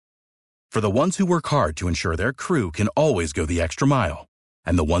For the ones who work hard to ensure their crew can always go the extra mile,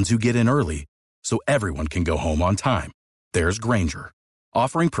 and the ones who get in early so everyone can go home on time, there's Grainger,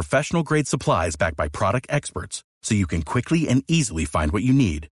 offering professional-grade supplies backed by product experts so you can quickly and easily find what you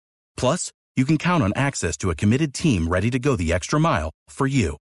need. Plus, you can count on access to a committed team ready to go the extra mile for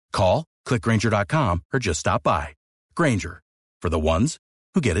you. Call, click Grainger.com, or just stop by. Grainger, for the ones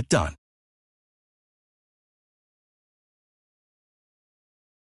who get it done.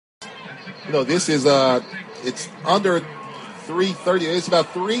 This is it's under 3:30. It's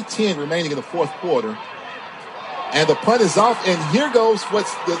about 3:10 remaining in the fourth quarter. And the punt is off, and here goes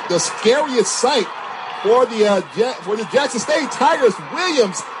what's the scariest sight for the Jackson State Tigers.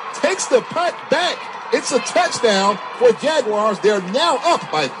 Williams takes the punt back. It's a touchdown for Jaguars. They're now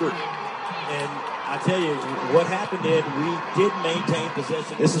up by 3. And I tell you, what happened is we did maintain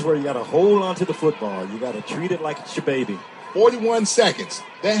possession. This is where you got to hold on to the football. You got to treat it like it's your baby. 41 seconds.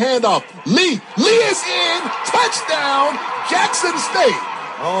 The handoff. Lee is in. Touchdown, Jackson State.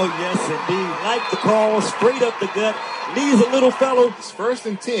 Oh, yes, indeed. Like the call, straight up the gut. Lee's a little fellow. It's 1st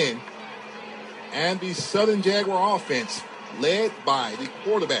and 10. And the Southern Jaguar offense, led by the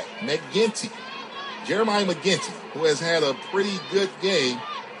quarterback, Jeremiah McGinty, who has had a pretty good game,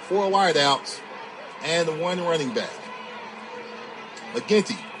 4 wideouts and 1 running back.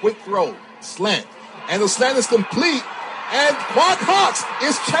 McGinty, quick throw, slant, and the slant is complete. And Quad Hawks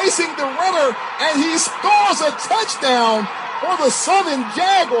is chasing the runner, and he scores a touchdown for the Southern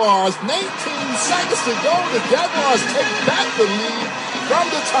Jaguars. 19 seconds to go. The Jaguars take back the lead from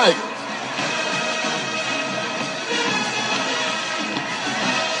the Tigers.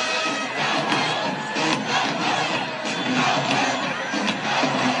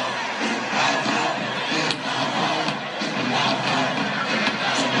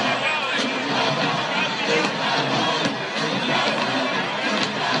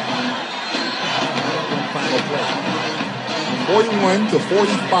 Final play.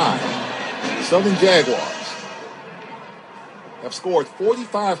 41-45. Southern Jaguars have scored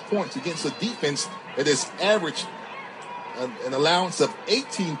 45 points against a defense that has averaged an allowance of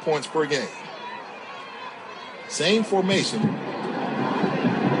 18 points per game. Same formation.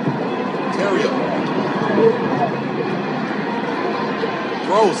 Terrio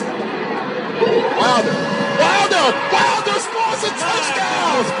throws it. Wilder scores a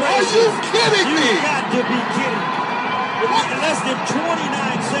touchdown! Are you kidding me? You got to be kidding. In less than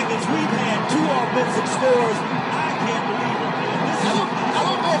 29 seconds, we've had 2 offensive scores. I can't believe it. I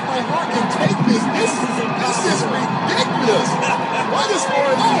don't know if my heart can take this. This is ridiculous. What is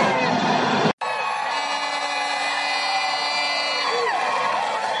going on?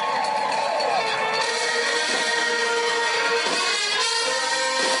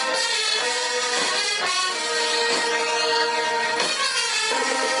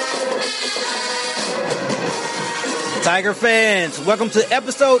 Tiger fans, welcome to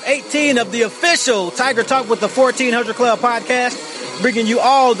episode 18 of the official Tiger Talk with the 1400 Club podcast, bringing you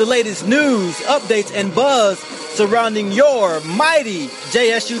all the latest news, updates, and buzz surrounding your mighty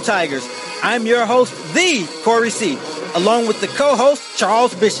JSU Tigers. I'm your host, the Corey C., along with the co-host,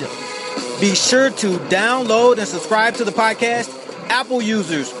 Charles Bishop. Be sure to download and subscribe to the podcast. Apple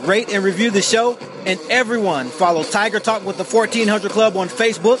users, rate and review the show, and everyone follow Tiger Talk with the 1400 Club on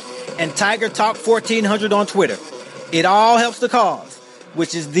Facebook and Tiger Talk 1400 on Twitter. It all helps the cause,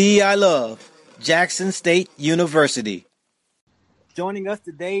 which is I love, Jackson State University. Joining us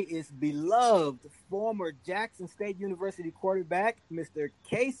today is beloved former Jackson State University quarterback, Mr.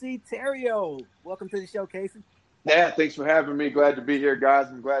 Casey Terrio. Welcome to the show, Casey. Yeah, thanks for having me. Glad to be here, guys.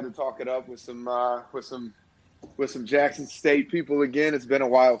 I'm glad to talk it up with some Jackson State people again. It's been a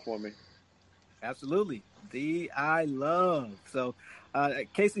while for me. Absolutely. I love. So,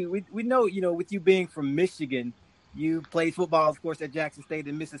 Casey, we know, with you being from Michigan, you played football, of course, at Jackson State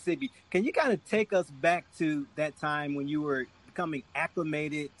in Mississippi. Can you kind of take us back to that time when you were becoming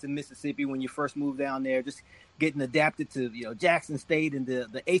acclimated to Mississippi, when you first moved down there, just getting adapted to, Jackson State and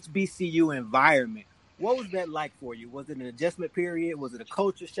the HBCU environment? What was that like for you? Was it an adjustment period? Was it a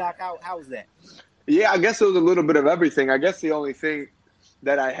culture shock? How was that? Yeah, I guess it was a little bit of everything. I guess the only thing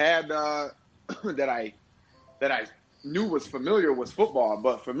that I had that I knew was familiar was football,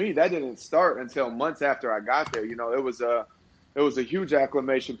 but for me that didn't start until months after I got there. It was a huge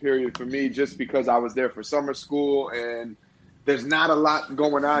acclimation period for me just because I was there for summer school and there's not a lot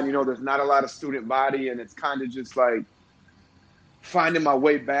going on. There's not a lot of student body, and it's kind of just like finding my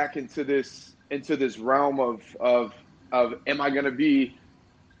way back into this realm of am I going to be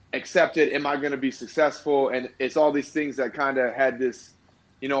accepted? Am I going to be successful? And it's all these things that kind of had this,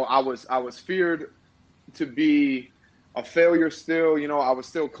 I was feared to be a failure still. You know, I was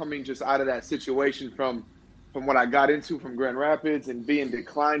still coming just out of that situation from what I got into from Grand Rapids and being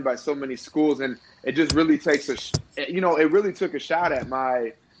declined by so many schools, and it just really takes it really took a shot at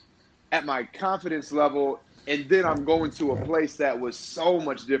my confidence level. And then I'm going to a place that was so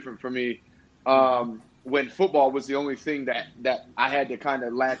much different for me, when football was the only thing that I had to kind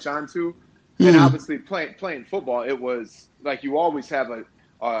of latch onto. And obviously playing football, it was like you always have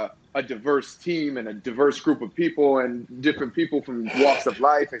a diverse team and a diverse group of people and different people from walks of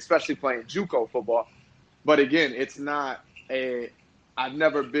life, especially playing JUCO football. But again, it's not I've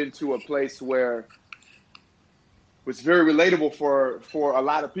never been to a place where it was very relatable for a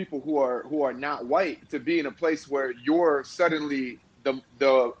lot of people who are not white to be in a place where you're suddenly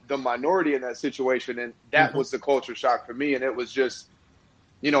the minority in that situation. And that was the culture shock for me. And it was just,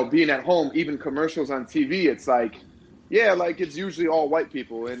 being at home, even commercials on TV, it's like, yeah, like it's usually all white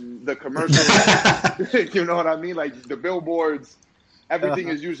people. And the commercials, you know what I mean? Like the billboards, everything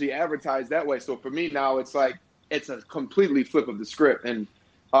is usually advertised that way. So for me now, it's like, it's a completely flip of the script. And,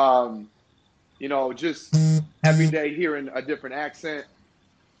 just every day hearing a different accent,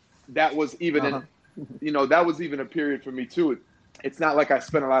 that was even, that was even a period for me too. It's not like I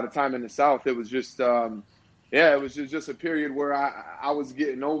spent a lot of time in the South. It was just, it was just a period where I was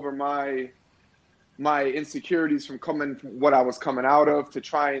getting over my insecurities from what I was coming out of, to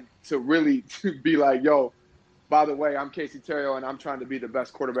try to really be like, yo, by the way, I'm Casey Terrio, and I'm trying to be the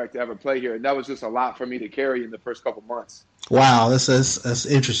best quarterback to ever play here. And that was just a lot for me to carry in the first couple months. Wow, that's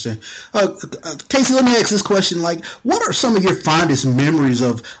interesting. Casey, let me ask this question: like, what are some of your fondest memories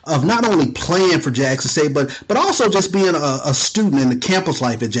of not only playing for Jackson State, but also just being a student in the campus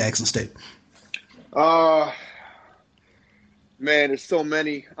life at Jackson State? Man, there's so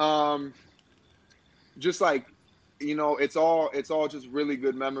many. Just like, it's all just really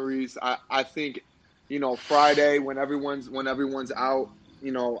good memories. I think, Friday when everyone's out,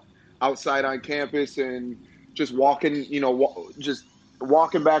 outside on campus and just walking, just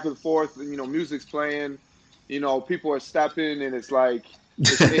walking back and forth, music's playing, people are stepping, and it's like,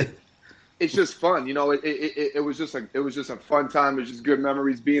 it's just fun. It was just a fun time. It was just good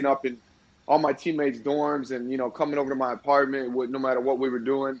memories being up in all my teammates' dorms and, coming over to my apartment no matter what we were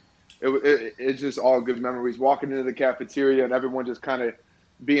doing. It's just all good memories. Walking into the cafeteria and everyone just kind of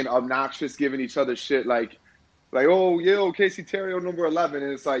being obnoxious, giving each other shit like, oh, yo, Casey Terrio, number 11.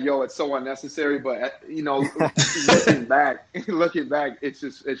 And it's like, yo, it's so unnecessary. But, looking back, it's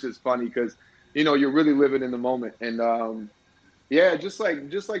just funny because, you're really living in the moment. And, just like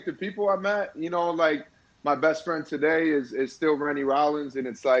the people I met, like my best friend today is still Rennie Rollins. And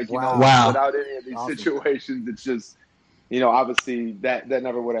it's like, without any of these situations, it's just, obviously that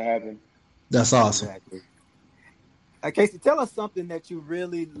never would have happened. That's awesome. Exactly. Casey, tell us something that you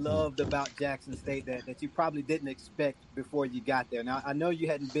really loved about Jackson State that you probably didn't expect before you got there. Now, I know you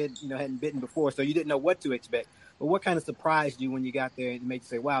hadn't bitten before, so you didn't know what to expect. But what kind of surprised you when you got there and made you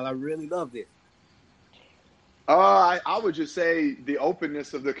say, "Wow, I really love this"? I would just say the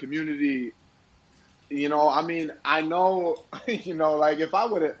openness of the community. I mean, I know, like if I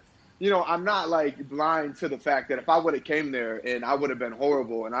would have, I'm not like blind to the fact that if I would have came there and I would have been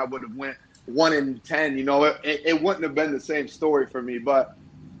horrible and I would have went 1-10, it wouldn't have been the same story for me. But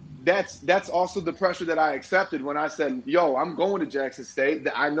that's also the pressure that I accepted when I said, yo, I'm going to Jackson State.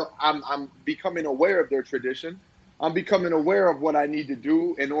 That I know I'm becoming aware of their tradition. I'm becoming aware of what I need to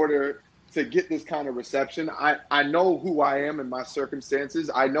do in order to get this kind of reception. I know who I am and my circumstances.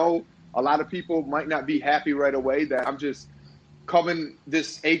 I know a lot of people might not be happy right away that I'm just coming,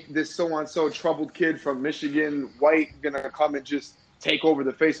 this so-and-so troubled kid from Michigan, white, gonna come and just take over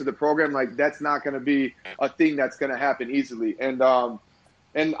the face of the program. Like, that's not going to be a thing that's going to happen easily. And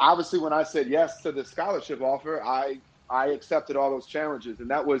obviously when I said yes to the scholarship offer, I accepted all those challenges. And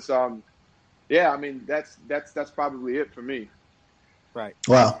that was, I mean, that's probably it for me. Right.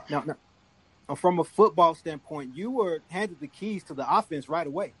 Wow. Now, from a football standpoint, you were handed the keys to the offense right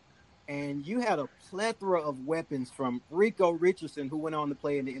away. And you had a plethora of weapons, from Rico Richardson, who went on to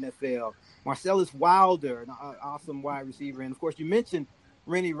play in the NFL, Marcellus Wilder, an awesome wide receiver, and, of course, you mentioned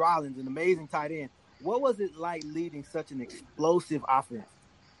Rennie Rollins, an amazing tight end. What was it like leading such an explosive offense?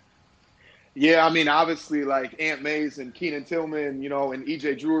 Yeah, I mean, obviously, like Ant Mays and Keenan Tillman, and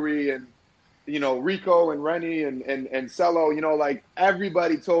E.J. Drury and, Rico and Rennie and Cello, like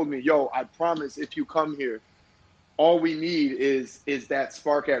everybody told me, yo, I promise if you come here, all we need is that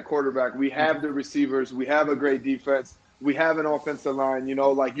spark at quarterback. We have the receivers. We have a great defense. We have an offensive line.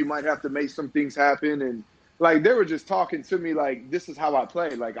 Like you might have to make some things happen. And like they were just talking to me like, this is how I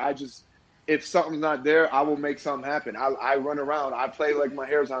play. Like if something's not there, I will make something happen. I run around. I play like my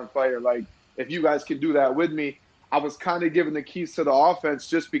hair's on fire. Like if you guys can do that with me. I was kind of given the keys to the offense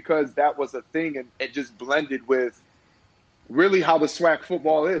just because that was a thing, and it just blended with really how the SWAC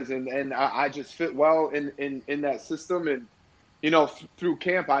football is, and I just fit well in that system. And through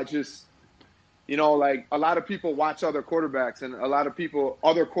camp, I just like a lot of people watch other quarterbacks, and a lot of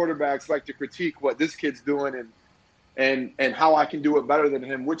other quarterbacks like to critique what this kid's doing and how I can do it better than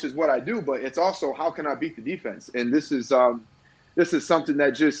him, which is what I do. But it's also how can I beat the defense, and this is something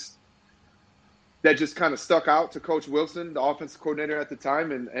that just kind of stuck out to Coach Wilson, the offensive coordinator at the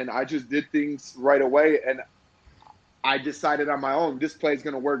time, and I just did things right away, and I decided on my own, this play is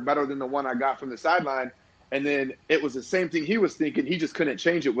going to work better than the one I got from the sideline. And then it was the same thing he was thinking. He just couldn't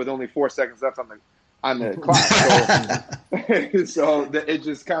change it with only 4 seconds left on the clock. So it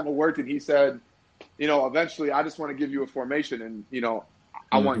just kind of worked, and he said, eventually I just want to give you a formation, and,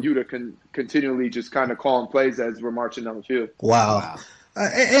 I want you to continually just kind of call plays as we're marching down the field. Wow.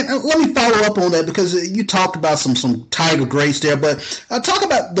 And let me follow up on that, because you talked about some Tiger greats there, but talk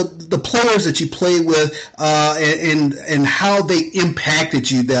about the players that you played with and how they impacted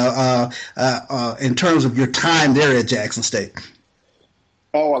you there in terms of your time there at Jackson State.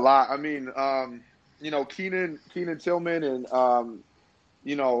 Oh, a lot. I mean, Keenan Tillman and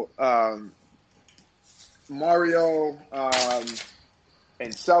Mario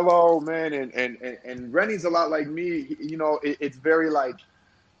and Cello, man, and Rennie's a lot like me. It's very like,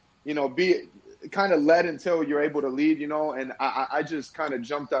 be kind of led until you're able to lead, and I just kind of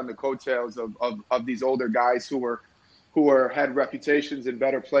jumped on the coattails of these older guys who had reputations and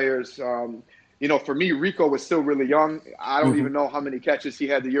better players. For me, Rico was still really young. I don't even know how many catches he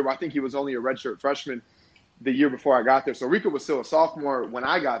had the year. I think he was only a redshirt freshman the year before I got there. So Rico was still a sophomore when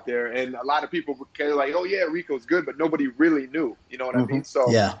I got there. And a lot of people were like, oh, yeah, Rico's good, but nobody really knew. You know what I mean?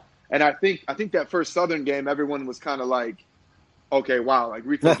 So, yeah. And I think that first Southern game, everyone was kind of like, okay, wow, like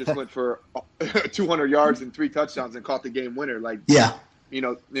Rico just went for 200 yards and 3 touchdowns and caught the game winner. Like, yeah,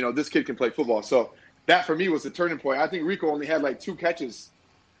 this kid can play football. So that for me was the turning point. I think Rico only had like 2 catches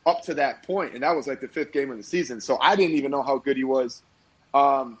up to that point, and that was like the 5th game of the season. So I didn't even know how good he was.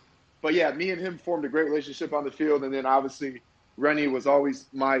 But yeah, me and him formed a great relationship on the field, and then obviously Rennie was always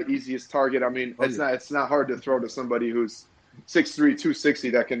my easiest target. I mean, it's not hard to throw to somebody who's 6'3", 260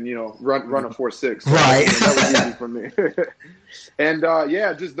 that can run a 4.6. So right. That was easy for me. And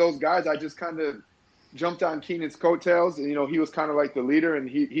just those guys, I just kind of jumped on Keenan's coattails. And, he was kind of like the leader, and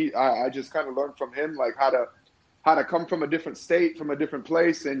I just kind of learned from him like how to come from a different state, from a different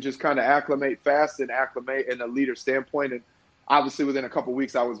place, and just kind of acclimate fast and acclimate in a leader standpoint. And obviously, within a couple of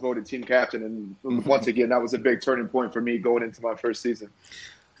weeks, I was voted team captain. And once again, that was a big turning point for me going into my first season.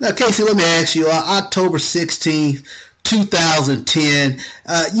 Now, Casey, let me ask you, October 16th, 2010,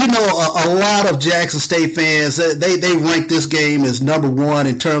 a lot of Jackson State fans, they rank this game as number 1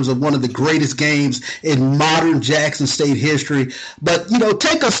 in terms of one of the greatest games in modern Jackson State history. But,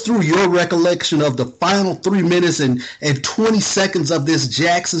 take us through your recollection of the final 3 minutes and 20 seconds of this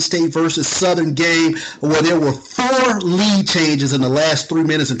Jackson State versus Southern game, where there were 4 lead changes in the last 3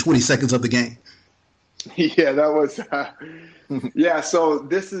 minutes and 20 seconds of the game. Yeah, that was yeah. So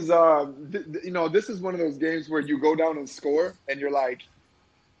this is this is one of those games where you go down and score, and you're like,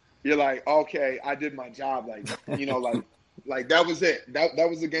 okay, I did my job. Like that was it. That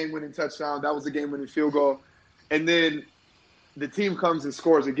was the game-winning touchdown. That was the game-winning field goal, and then the team comes and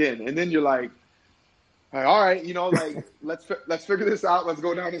scores again, and then you're like, all right, let's figure this out. Let's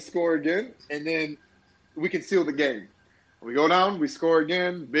go down and score again, and then we can seal the game. We go down, we score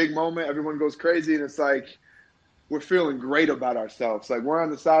again, big moment, everyone goes crazy, and it's like we're feeling great about ourselves. Like, we're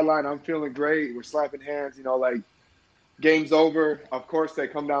on the sideline, I'm feeling great, we're slapping hands, game's over. Of course, they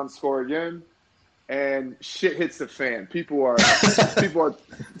come down and score again, and shit hits the fan. People are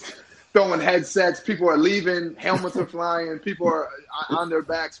throwing headsets, people are leaving, helmets are flying, people are on their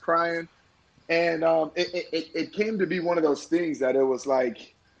backs crying. And it came to be one of those things that it was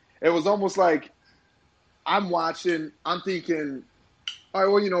almost like, I'm watching, I'm thinking, all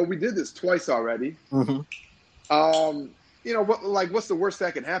right, well, we did this twice already. Mm-hmm. What's the worst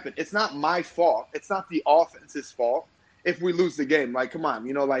that can happen? It's not my fault. It's not the offense's fault if we lose the game. Like, come on,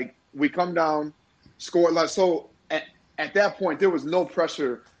 we come down, score. So at that point, there was no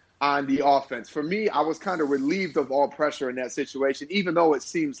pressure on the offense. For me, I was kind of relieved of all pressure in that situation, even though it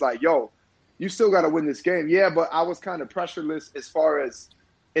seems like, you still got to win this game. Yeah, but I was kind of pressureless as far as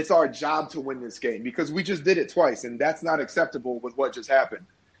it's our job to win this game because we just did it twice, and that's not acceptable with what just happened.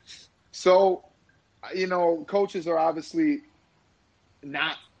 So, coaches are obviously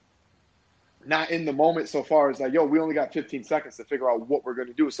not in the moment so far as like, we only got 15 seconds to figure out what we're going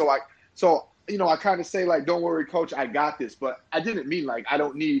to do. So I kind of say like, don't worry, coach, I got this. But I didn't mean like I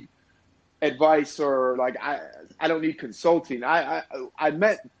don't need advice or like I don't need consulting. I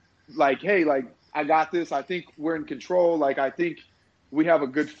meant like, hey, like I got this. I think we're in control. Like I think we have a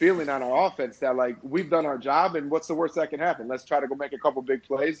good feeling on our offense that like we've done our job, and what's the worst that can happen? Let's try to go make a couple big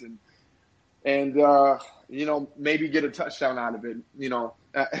plays and you know, maybe get a touchdown out of it. You know,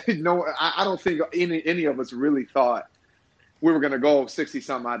 no, I don't think any of us really thought we were going to go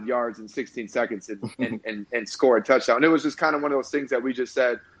 60-some odd yards in 16 seconds and score a touchdown. It was just kind of one of those things that we just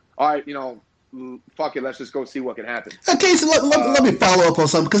said, all right, you know, fuck it, let's just go see what can happen. Okay, so let me follow up on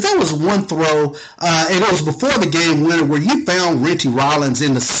something, because that was one throw, and it was before the game winner, where you found Renty Rollins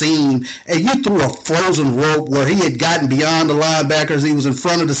in the seam, and you threw a frozen rope where he had gotten beyond the linebackers, he was in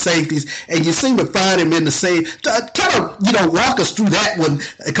front of the safeties, and you seemed to find him in the same. Kind of, you know, walk us through that one,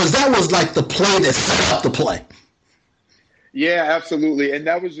 because that was like the play that set up the play. Yeah, absolutely, and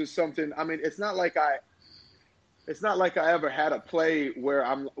that was just something. I mean, it's not like I ever had a play where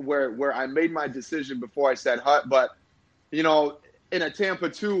I made my decision before I said hut, but you know, in a Tampa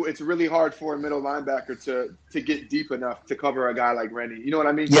 2, it's really hard for a middle linebacker to get deep enough to cover a guy like Rennie. You know what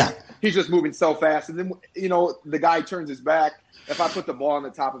I mean? Yeah. He's just moving so fast, and then you know the guy turns his back. If I put the ball on the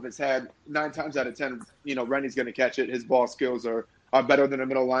top of his head, 9 times out of 10, you know, Rennie's going to catch it. His ball skills are better than a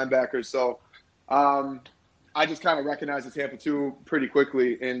middle linebacker. So I just kind of recognized the Tampa 2 pretty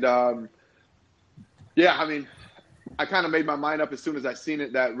quickly, and yeah, I mean, I kind of made my mind up as soon as I seen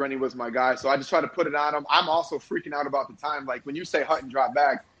it that Rennie was my guy. So I just tried to put it on him. I'm also freaking out about the time. Like when you say hut and drop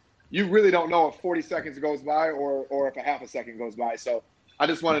back, you really don't know if 40 seconds goes by or if a half a second goes by. So I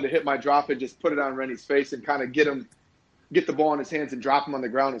just wanted to hit my drop and just put it on Rennie's face and kind of get the ball in his hands and drop him on the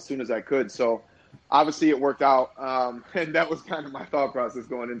ground as soon as I could. So obviously it worked out. And that was kind of my thought process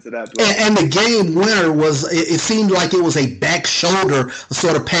going into that play. And the game winner was, it seemed like it was a back shoulder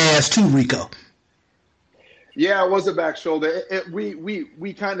sort of pass to Rico. Yeah, it was a back shoulder.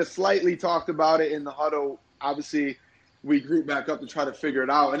 We kind of slightly talked about it in the huddle. Obviously, we grouped back up to try to figure it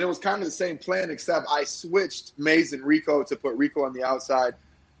out. And it was kind of the same plan, except I switched Mays and Rico to put Rico on the outside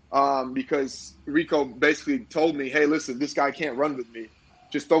because Rico basically told me, hey, listen, this guy can't run with me.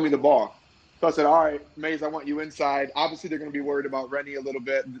 Just throw me the ball. So I said, all right, Mays, I want you inside. Obviously, they're going to be worried about Rennie a little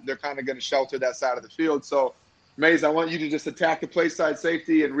bit. They're kind of going to shelter that side of the field. So, Mays, I want you to just attack the play side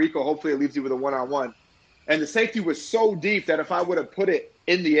safety, and Rico, hopefully it leaves you with a one-on-one. And the safety was so deep that if I would have put it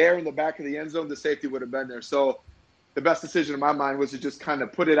in the air in the back of the end zone, the safety would have been there. So the best decision in my mind was to just kind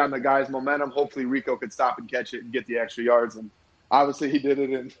of put it on the guy's momentum. Hopefully Rico could stop and catch it and get the extra yards. And obviously he did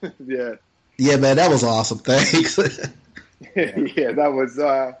it. And yeah. Yeah, man, that was awesome. Thanks. Yeah, that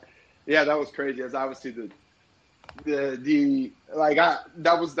was crazy. As obviously that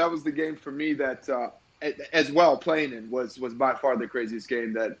was the game for me that as well playing in was by far the craziest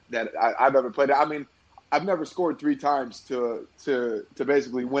game that I've ever played. I mean, I've never scored 3 times to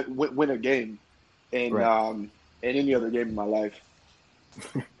basically win a game in any other game in my life.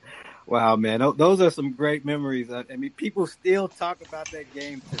 Wow, man, those are some great memories. I mean, people still talk about that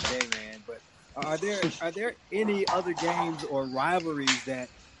game today, man. But are there any other games or rivalries that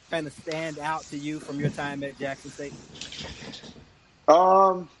kind of stand out to you from your time at Jackson State?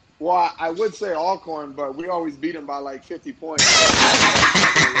 Well, I would say Alcorn, but we always beat them by like 50 points.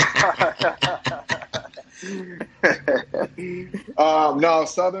 No,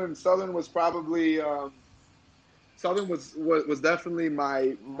 Southern was probably Southern was definitely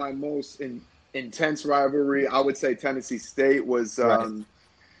my most intense rivalry. I would say Tennessee State was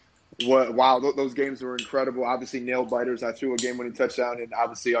wow, those games were incredible. Obviously nail biters. I threw a game-winning touchdown, and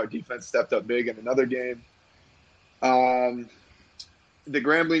obviously our defense stepped up big in another game. The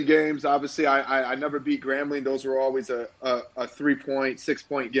Grambling games, obviously I never beat Grambling. Those were always a 3-point,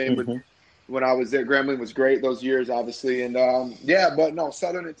 6-point game. Mm-hmm. When I was there, Grambling was great those years, obviously. And, but no,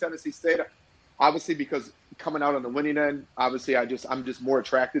 Southern and Tennessee State, obviously because coming out on the winning end, obviously I'm just more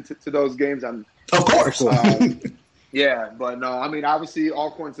attracted to those games. Of course. Yeah, but no, I mean, obviously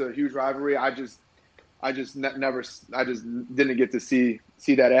Alcorn's a huge rivalry. I just didn't get to see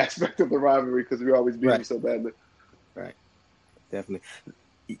that aspect of the rivalry because we always beat them so badly. Right. Definitely.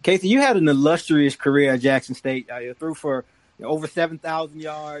 Casey, you had an illustrious career at Jackson State. You threw for over 7,000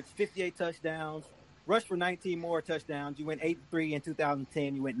 yards, 58 touchdowns, rushed for 19 more touchdowns. You went 8-3 in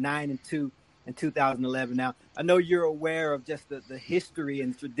 2010. You went 9-2 in 2011. Now, I know you're aware of just the history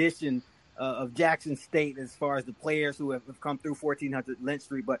and tradition of Jackson State as far as the players who have come through 1400 Lynch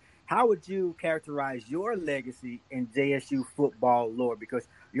Street, but how would you characterize your legacy in JSU football lore? Because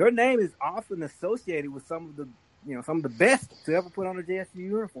your name is often associated with some of the best to ever put on a JSU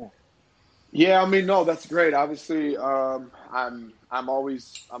uniform. Yeah, I mean, no, that's great. Obviously, I'm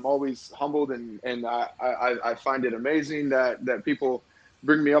always humbled, and I find it amazing that people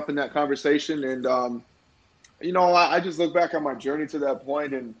bring me up in that conversation. And, I just look back on my journey to that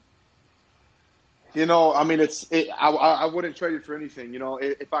point, and, I mean, I wouldn't trade it for anything.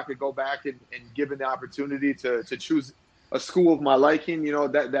 If I could go back and given the opportunity to choose a school of my liking,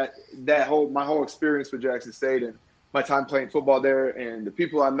 my whole experience with Jackson State and my time playing football there and the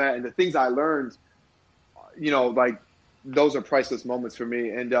people I met and the things I learned, those are priceless moments for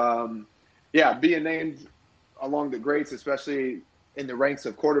me. And, being named along the greats, especially in the ranks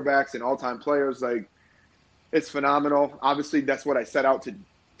of quarterbacks and all-time players, it's phenomenal. Obviously, that's what I set out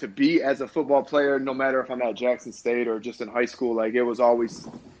to be as a football player, no matter if I'm at Jackson State or just in high school. It was always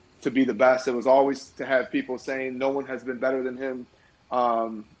to be the best. It was always to have people saying no one has been better than him.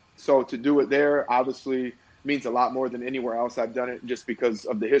 So to do it there, obviously, means a lot more than anywhere else I've done it, just because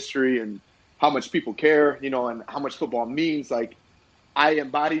of the history and how much people care, and how much football means. I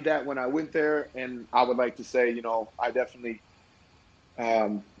embodied that when I went there, and I would like to say, I definitely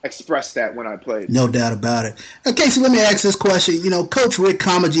expressed that when I played. No doubt about it. Now, Casey, let me ask this question. Coach Rick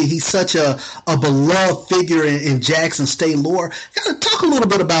Comegy, he's such a beloved figure in Jackson State lore. Talk a little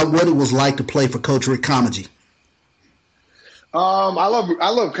bit about what it was like to play for Coach Rick Comegy. I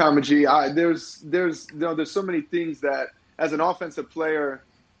love Comegy. There's so many things that as an offensive player,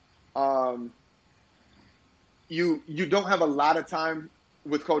 you don't have a lot of time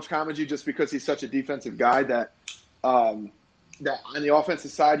with Coach Comegy just because he's such a defensive guy that on the offensive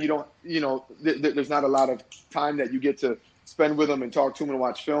side there's not a lot of time that you get to spend with him and talk to him and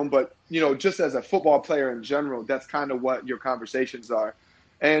watch film. But just as a football player in general, that's kind of what your conversations are.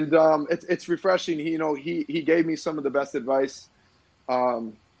 And it's refreshing. He gave me some of the best advice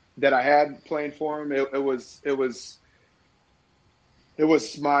that I had playing for him. It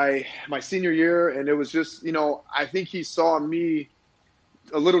was my senior year, and it was just I think he saw me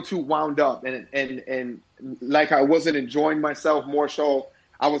a little too wound up and like I wasn't enjoying myself. More so,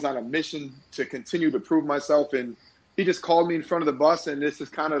 I was on a mission to continue to prove myself, and he just called me in front of the bus. And this is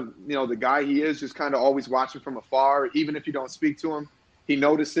kind of the guy he is, just kind of always watching from afar. Even if you don't speak to him, he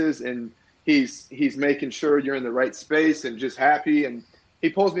notices, and he's making sure you're in the right space and just happy. And he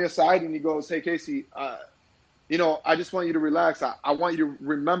pulls me aside and he goes, "Hey, Casey, I just want you to relax. I want you to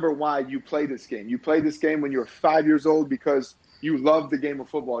remember why you play this game. You played this game when you were 5 years old because you loved the game of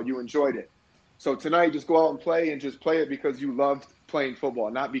football. You enjoyed it. So tonight, just go out and play, and just play it because you loved playing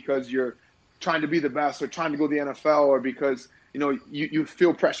football, not because you're trying to be the best or trying to go to the NFL or because, you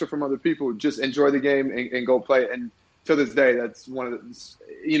feel pressure from other people. Just enjoy the game and go play it." And to this day, that's one of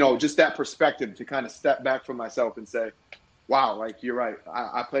the, just that perspective to kind of step back from myself and say, wow, you're right.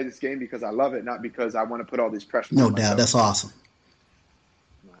 I play this game because I love it, not because I want to put all these pressures on myself. No doubt. That's awesome.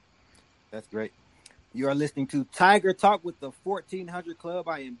 That's great. You are listening to Tiger Talk with the 1400 Club.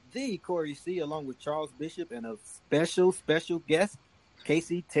 I am the Corey C, along with Charles Bishop and a special guest,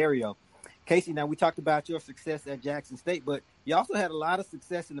 Casey Terrio. Casey, now we talked about your success at Jackson State, but you also had a lot of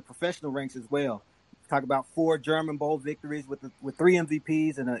success in the professional ranks as well. Talk about 4 German Bowl victories with 3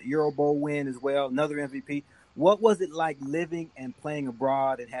 MVPs and a Euro Bowl win as well, another MVP. What was it like living and playing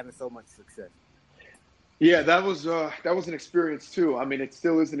abroad and having so much success? Yeah, that was an experience too. I mean, it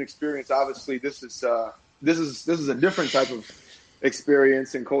still is an experience. Obviously, this is a different type of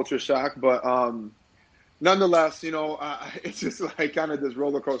experience and culture shock, but nonetheless, it's just kind of this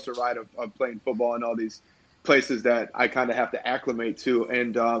roller coaster ride of playing football in all these places that I kind of have to acclimate to.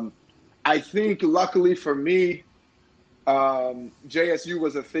 And I think, luckily for me, JSU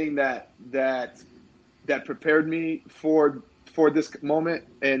was a thing that prepared me for this moment,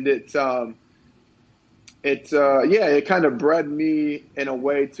 and it kind of bred me in a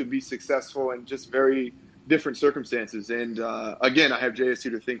way to be successful in just very different circumstances. And again, I have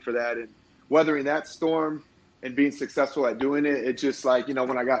JSU to thank for that, and weathering that storm and being successful at doing it. It's just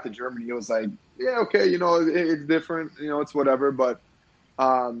when I got to Germany, it was yeah, okay, it's different, it's whatever, but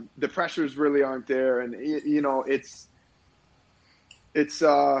the pressures really aren't there. And it's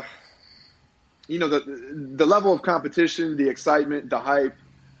the level of competition, the excitement, the hype,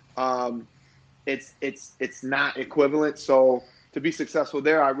 it's not equivalent. So to be successful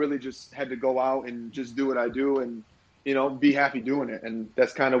there, I really just had to go out and just do what I do and, be happy doing it. And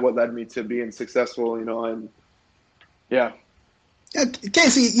that's kind of what led me to being successful, and yeah.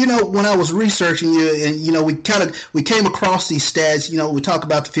 Casey, when I was researching you and, we came across these stats, we talk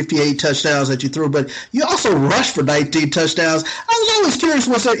about the 58 touchdowns that you threw, but you also rushed for 19 touchdowns. I was always curious,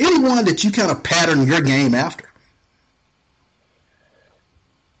 was there anyone that you kind of patterned your game after?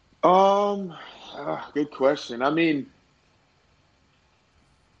 Good question. I mean,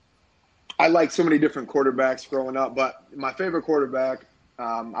 I liked so many different quarterbacks growing up, but my favorite quarterback,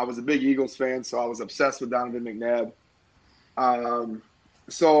 I was a big Eagles fan, so I was obsessed with Donovan McNabb.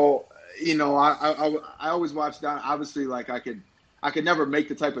 So, I always watched Don. Obviously, like I could never make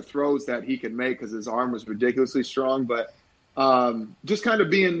the type of throws that he could make because his arm was ridiculously strong. But just kind of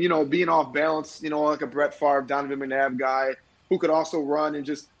being off balance, like a Brett Favre, Donovan McNabb guy who could also run and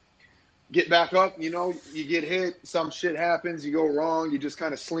just get back up. You get hit, some shit happens, you go wrong, you just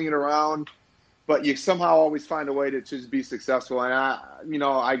kind of sling it around, but you somehow always find a way to just be successful. And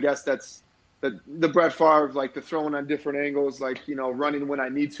I guess that's the Brett Favre, like the throwing on different angles, like, running when I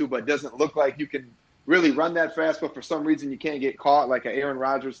need to, but doesn't look like you can really run that fast, but for some reason you can't get caught, like an Aaron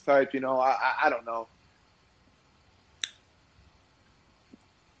Rodgers type, I don't know.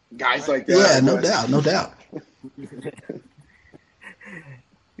 Guys like that. Yeah, no doubt.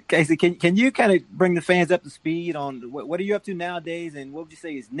 Casey, can you kind of bring the fans up to speed on what are you up to nowadays, and what would you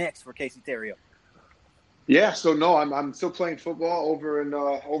say is next for Casey Terrio? Yeah, so no, I'm still playing football over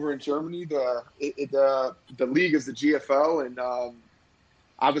in Germany. The league is the GFL, and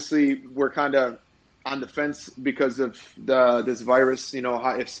obviously we're kind of on the fence because of this virus.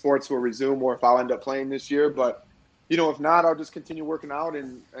 If sports will resume or if I'll end up playing this year. But if not, I'll just continue working out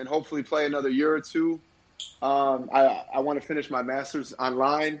and hopefully play another year or two. I want to finish my master's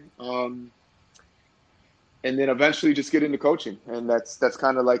online, and then eventually just get into coaching. And that's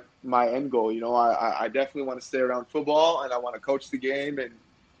kind of like my end goal. I definitely want to stay around football, and I want to coach the game.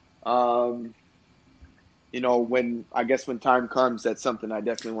 And, when time comes, that's something I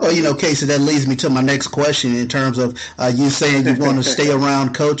definitely want to do. Casey, that leads me to my next question in terms of you saying you want to stay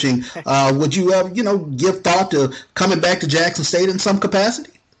around coaching. Would you give thought to coming back to Jackson State in some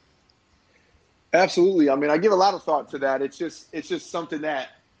capacity? Absolutely. I mean, I give a lot of thought to that. It's just something that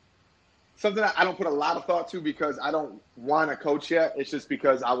I don't put a lot of thought to because I don't want to coach yet. It's just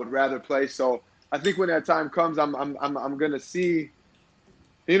because I would rather play. So I think when that time comes, I'm going to see,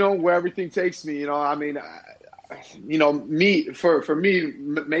 where everything takes me. For me,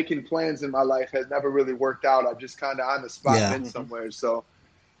 making plans in my life has never really worked out. I've just kind of on the spot been somewhere. So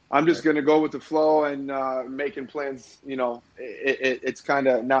I'm just going to go with the flow, and making plans, it's kind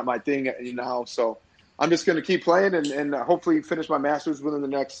of not my thing now. So I'm just going to keep playing and hopefully finish my master's within the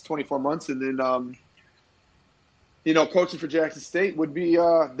next 24 months. And then, coaching for Jackson State would be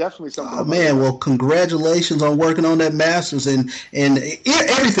definitely something. Oh, man. Well, congratulations on working on that master's and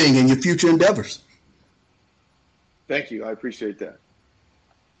everything in your future endeavors. Thank you. I appreciate that.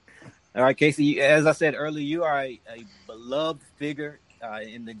 All right, Casey, as I said earlier, you are a beloved figure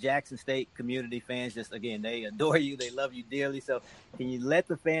in the Jackson State community. Fans, just again, they adore you. They love you dearly. So can you let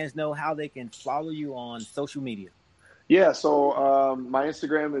the fans know how they can follow you on social media? Yeah, so my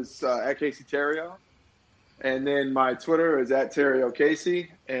Instagram is at Casey Terrio. And then my Twitter is at Terrio Casey.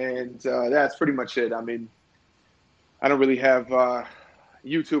 And that's pretty much it. I mean, I don't really have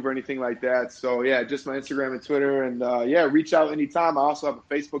YouTube or anything like that. So, yeah, just my Instagram and Twitter. And, reach out anytime. I also have a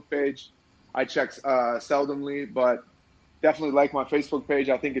Facebook page. I check seldomly, but definitely like my Facebook page.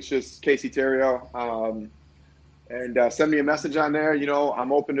 I think it's just Casey Terrio. And send me a message on there.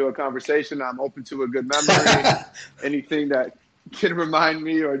 I'm open to a conversation. I'm open to a good memory. Anything that can remind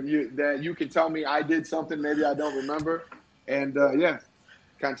me or that you can tell me I did something maybe I don't remember. And,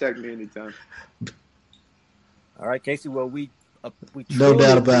 contact me anytime. All right, Casey. Well, we no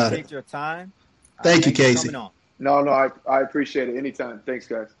doubt about appreciate your time. Thank you, Casey. No, I appreciate it. Anytime. Thanks,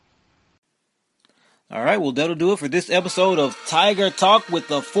 guys. All right, well, that'll do it for this episode of Tiger Talk with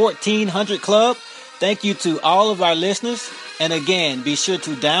the 1400 Club. Thank you to all of our listeners. And again, be sure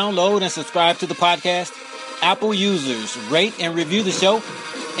to download and subscribe to the podcast. Apple users, rate and review the show.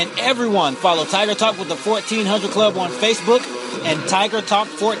 And everyone, follow Tiger Talk with the 1400 Club on Facebook and Tiger Talk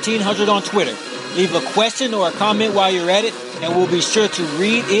 1400 on Twitter. Leave a question or a comment while you're at it, and we'll be sure to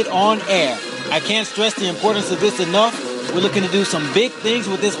read it on air. I can't stress the importance of this enough. We're looking to do some big things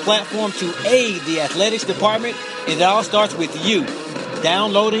with this platform to aid the athletics department. It all starts with you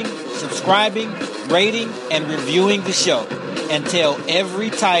downloading, subscribing, rating, and reviewing the show. And tell every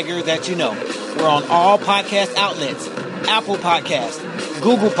Tiger that you know. We're on all podcast outlets, Apple Podcasts,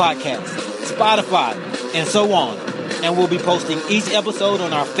 Google Podcasts, Spotify, and so on. And we'll be posting each episode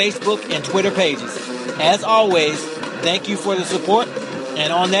on our Facebook and Twitter pages. As always, thank you for the support.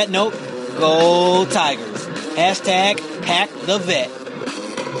 And on that note, go Tigers. Hashtag Hack the Vet.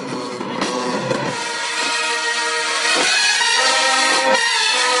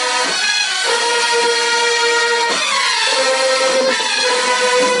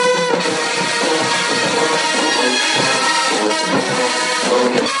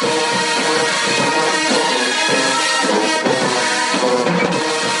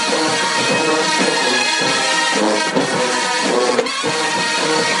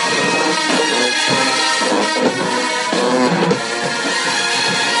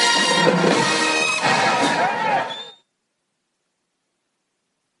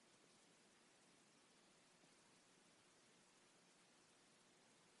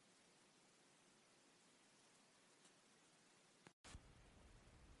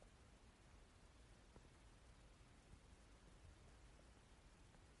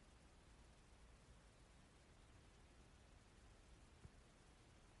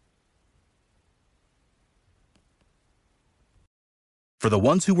 For the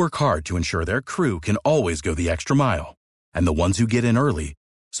ones who work hard to ensure their crew can always go the extra mile, and the ones who get in early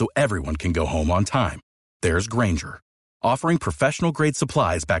so everyone can go home on time, there's Grainger, offering professional-grade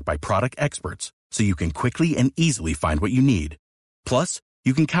supplies backed by product experts so you can quickly and easily find what you need. Plus,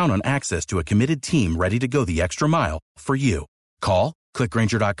 you can count on access to a committed team ready to go the extra mile for you. Call, click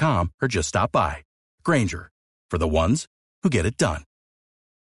Grainger.com, or just stop by. Grainger, for the ones who get it done.